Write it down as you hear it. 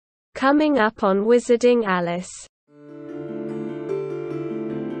Coming up on Wizarding Alice.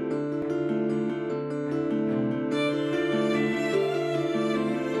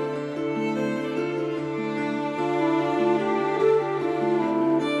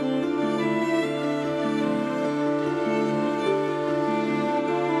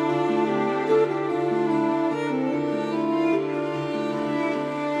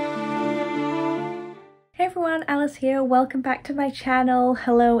 Hey everyone, Alice here. Welcome back to my channel.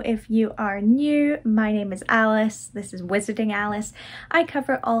 Hello if you are new. My name is Alice. This is Wizarding Alice. I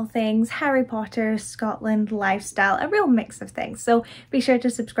cover all things Harry Potter, Scotland, lifestyle, a real mix of things. So be sure to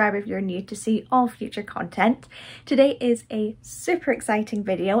subscribe if you're new to see all future content. Today is a super exciting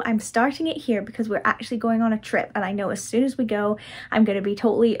video. I'm starting it here because we're actually going on a trip, and I know as soon as we go, I'm going to be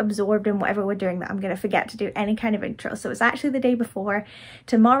totally absorbed in whatever we're doing that I'm going to forget to do any kind of intro. So it's actually the day before.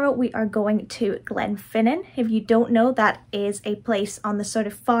 Tomorrow we are going to Glenfinnan. If you don't know, that is a place on the sort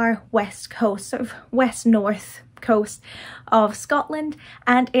of far west coast, sort of west-north coast of Scotland,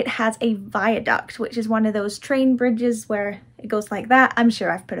 and it has a viaduct, which is one of those train bridges where it goes like that. I'm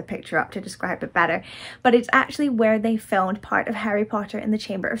sure I've put a picture up to describe it better, but it's actually where they filmed part of Harry Potter and the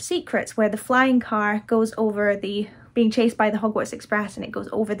Chamber of Secrets, where the flying car goes over the, being chased by the Hogwarts Express, and it goes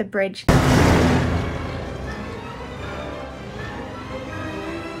over the bridge.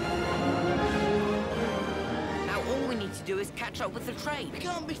 Do is catch up with the train. We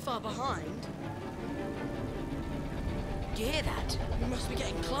can't be far behind. Do you hear that? We must be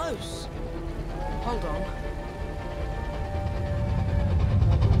getting close. Hold on.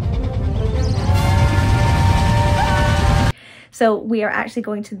 So we are actually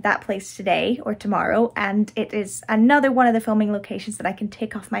going to that place today or tomorrow, and it is another one of the filming locations that I can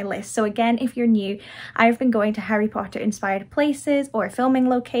tick off my list. So again, if you're new, I've been going to Harry Potter inspired places or filming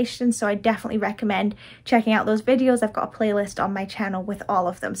locations, so I definitely recommend checking out those videos. I've got a playlist on my channel with all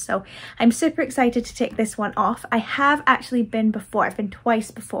of them, so I'm super excited to tick this one off. I have actually been before. I've been twice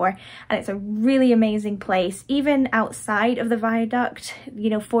before, and it's a really amazing place. Even outside of the viaduct,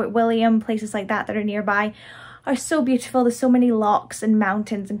 you know, Fort William, places like that are nearby are so beautiful. There's so many locks and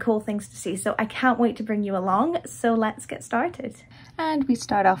mountains and cool things to see, so I can't wait to bring you along. So let's get started. And we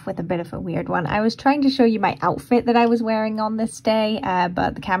start off with a bit of a weird one. I was trying to show you my outfit that I was wearing on this day,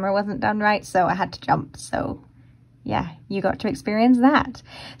 but the camera wasn't done right, so I had to jump. So yeah, you got to experience that.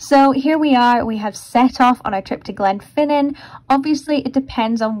 So here we are. We have set off on our trip to Glenfinnan. Obviously, it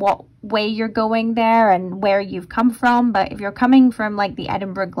depends on what way you're going there and where you've come from, but if you're coming from like the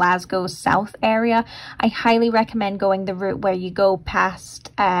Edinburgh, Glasgow south area, I highly recommend going the route where you go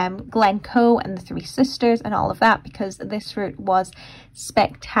past Glencoe and the Three Sisters and all of that, because this route was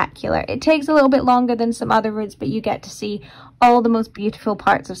spectacular. It takes a little bit longer than some other routes, but you get to see all the most beautiful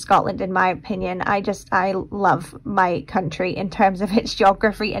parts of Scotland, in my opinion. I love my country in terms of its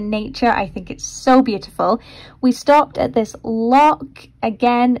geography and nature. I think it's so beautiful. We stopped at this lock,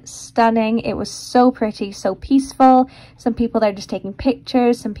 again, stunning. It was so pretty, so peaceful. Some people there just taking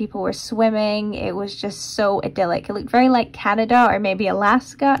pictures, some people were swimming. It was just so idyllic. It looked very like Canada or maybe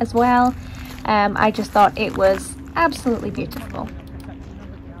Alaska as well. I just thought it was absolutely beautiful.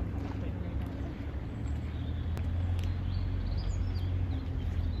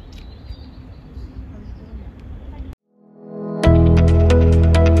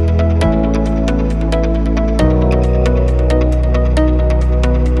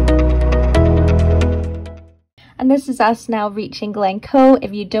 And this is us now reaching Glencoe.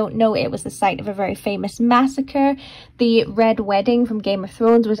 If you don't know, it was the site of a very famous massacre. The Red Wedding from Game of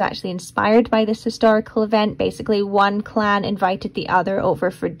Thrones was actually inspired by this historical event. Basically, one clan invited the other over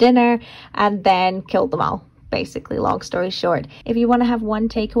for dinner and then killed them all. Basically, long story short. If you want to have one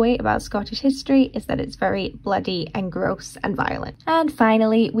takeaway about Scottish history, is that it's very bloody and gross and violent. And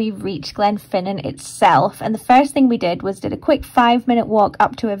finally, we reached Glenfinnan itself, and the first thing we did was did a quick 5-minute walk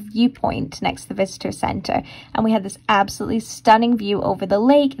up to a viewpoint next to the visitor centre, and we had this absolutely stunning view over the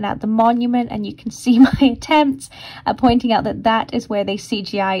lake and at the monument, and you can see my attempts at pointing out that that is where they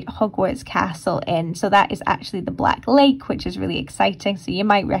CGI'd Hogwarts Castle in. So that is actually the Black Lake, which is really exciting, so you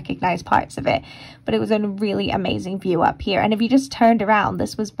might recognise parts of it, but it was a really amazing view up here. And if you just turned around,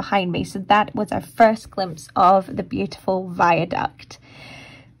 this was behind me, so that was our first glimpse of the beautiful viaduct.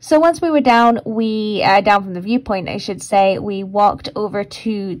 So once we were down, down from the viewpoint, I should say, we walked over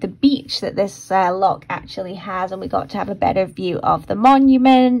to the beach that this lock actually has, and we got to have a better view of the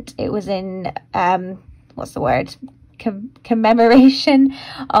monument. It was in what's the word, commemoration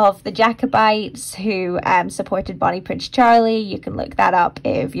of the Jacobites who supported Bonnie Prince Charlie. You can look that up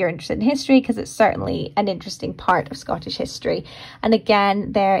if you're interested in history, because it's certainly an interesting part of Scottish history. And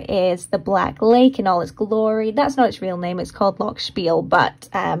again, there is the Black Lake in all its glory. That's not its real name, it's called Loch Spiel, but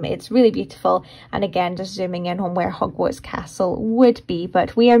it's really beautiful. And again, just zooming in on where Hogwarts Castle would be,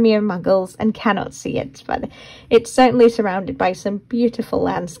 but we are mere muggles and cannot see it, but it's certainly surrounded by some beautiful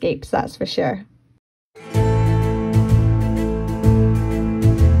landscapes, that's for sure.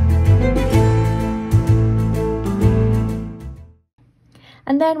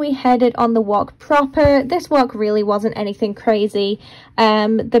 And then we headed on the walk proper. This walk really wasn't anything crazy.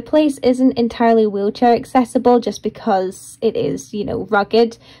 The place isn't entirely wheelchair accessible just because it is, you know,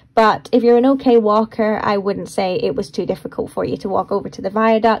 rugged. But if you're an okay walker, I wouldn't say it was too difficult for you to walk over to the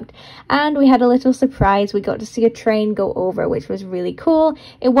viaduct. And we had a little surprise. We got to see a train go over, which was really cool.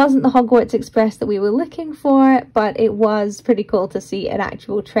 It wasn't the Hogwarts Express that we were looking for, but it was pretty cool to see an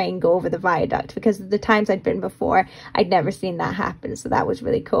actual train go over the viaduct, because the times I'd been before, I'd never seen that happen. So that was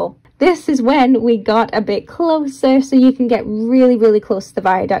really cool. This is when we got a bit closer, so you can get really, really close to the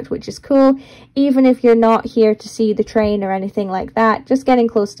viaduct, which is cool. Even if you're not here to see the train or anything like that, just getting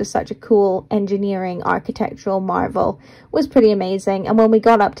close to such a cool engineering architectural marvel was pretty amazing. And when we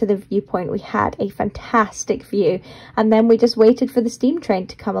got up to the viewpoint, we had a fantastic view, and then we just waited for the steam train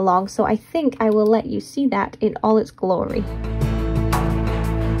to come along. So I think I will let you see that in all its glory.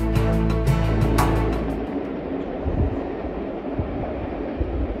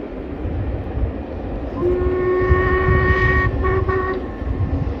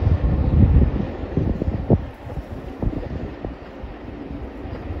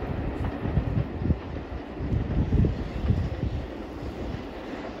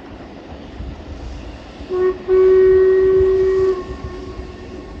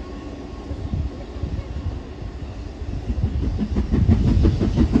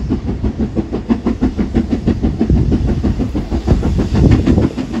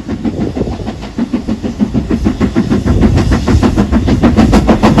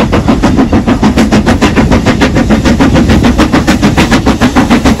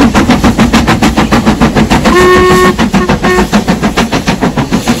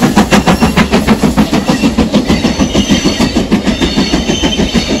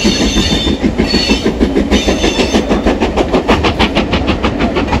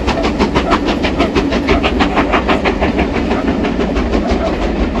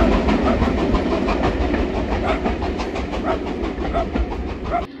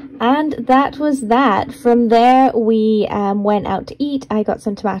 And that was that. From there we went out to eat. I got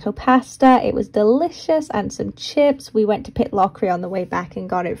some tomato pasta. It was delicious, and some chips. We went to Pitlochry on the way back and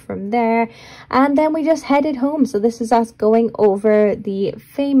got it from there. And then we just headed home. So this is us going over the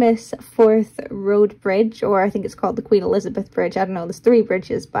famous Forth Road Bridge, or I think it's called the Queen Elizabeth Bridge. I don't know, there's 3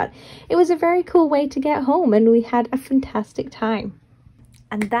 bridges, but it was a very cool way to get home, and we had a fantastic time.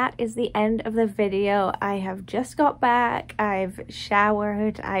 And that is the end of the video. I have just got back, I've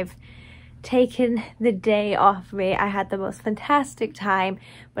showered, I've taken the day off me. I had the most fantastic time,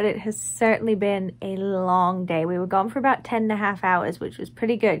 but it has certainly been a long day. We were gone for about 10.5 hours, which was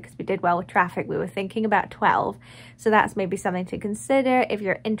pretty good because we did well with traffic. We were thinking about 12. So that's maybe something to consider if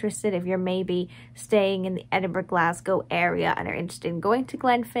you're interested, if you're maybe staying in the Edinburgh, Glasgow area and are interested in going to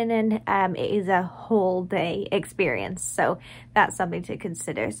Glenfinnan. It is a whole day experience. So that's something to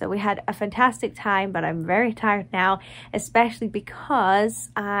consider. So we had a fantastic time, but I'm very tired now, especially because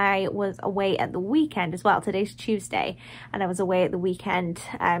I was away at the weekend as well. Today's Tuesday and I was away at the weekend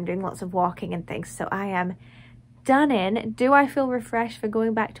doing lots of walking and things. So I am done in. Do I feel refreshed for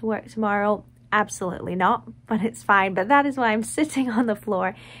going back to work tomorrow? Absolutely not, but it's fine. But that is why I'm sitting on the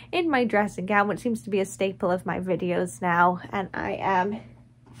floor in my dressing gown, which seems to be a staple of my videos now, and I am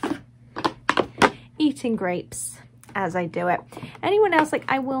eating grapes as I do it. Anyone else, like,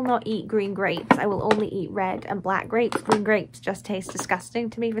 I will not eat green grapes. I will only eat red and black grapes. Green grapes just taste disgusting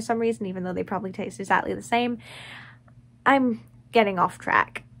to me for some reason, even though they probably taste exactly the same. I'm getting off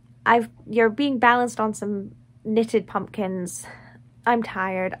track. You're being balanced on some knitted pumpkins. I'm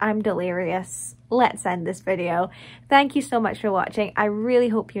tired. I'm delirious. Let's end this video. Thank you so much for watching. I really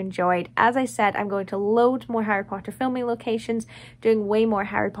hope you enjoyed. As I said, I'm going to load more Harry Potter filming locations, doing way more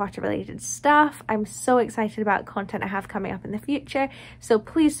Harry Potter related stuff. I'm so excited about content I have coming up in the future. So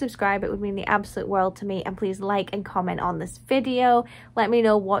please subscribe. It would mean the absolute world to me. And please like and comment on this video. Let me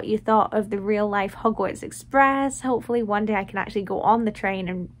know what you thought of the real life Hogwarts Express. Hopefully one day I can actually go on the train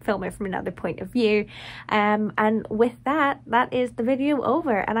and film it from another point of view. And with that, that is the video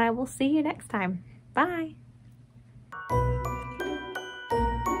over, and I will see you next time. Bye.